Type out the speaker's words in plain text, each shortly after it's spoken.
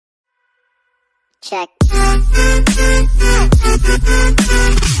check.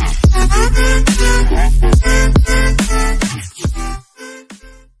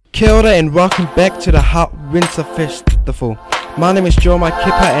 Kia ora and welcome back to the Hot Winter Festival. My name is Jeremiah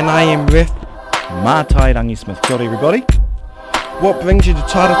Kipper and I am with Matai Rangi Smith. Kia ora everybody. What brings you to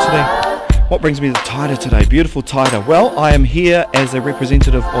Taita today? What brings me to Taita today? Beautiful Taita. Well, I am here as a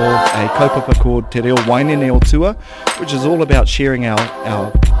representative of a kaupapa called Te Reo Waineneo Tour, which is all about sharing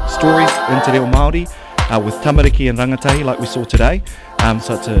our stories in Te Reo Māori with tamariki and rangatahi like we saw today.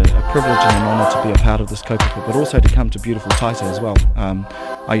 So it's a privilege and an honour to be a part of this kaupapa, but also to come to beautiful Taita as well.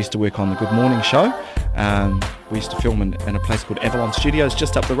 I used to work on the Good Morning show. We used to film in a place called Avalon Studios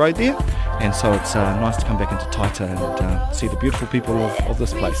just up the road there, and so it's nice to come back into Taita and see the beautiful people of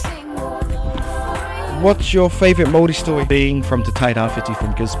this place. What's your favourite Māori story? Being from Te Tairawhiti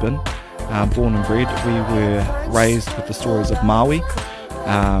from Gisborne, born and bred, we were raised with the stories of Maui.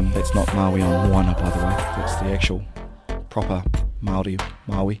 That's not Maui on Moana, by the way, that's the actual proper Maui.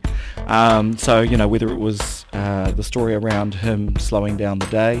 So, you know, whether it was the story around him slowing down the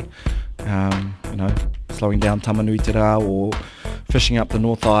day, you know, slowing down Tamanui Te Rā, or fishing up the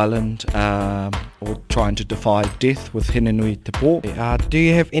North Island, or trying to defy death with Henenui Te Pō. Do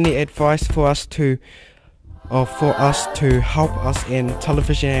you have any advice for us to help us in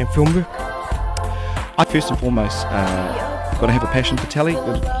television and film work? First and foremost, you've got to have a passion for telly.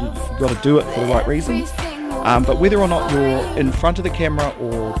 You've got to do it for the right reasons. But whether or not you're in front of the camera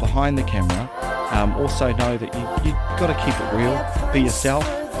or behind the camera, also know that you've got to keep it real. Be yourself.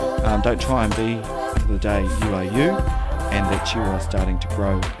 Don't try and be, at the end of the day, you are you, and that you are starting to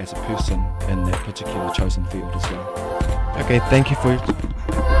grow as a person in that particular chosen field as well. Okay, thank you for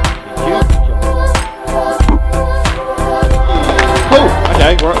Oh,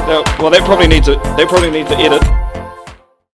 okay. Well, that probably needs to edit.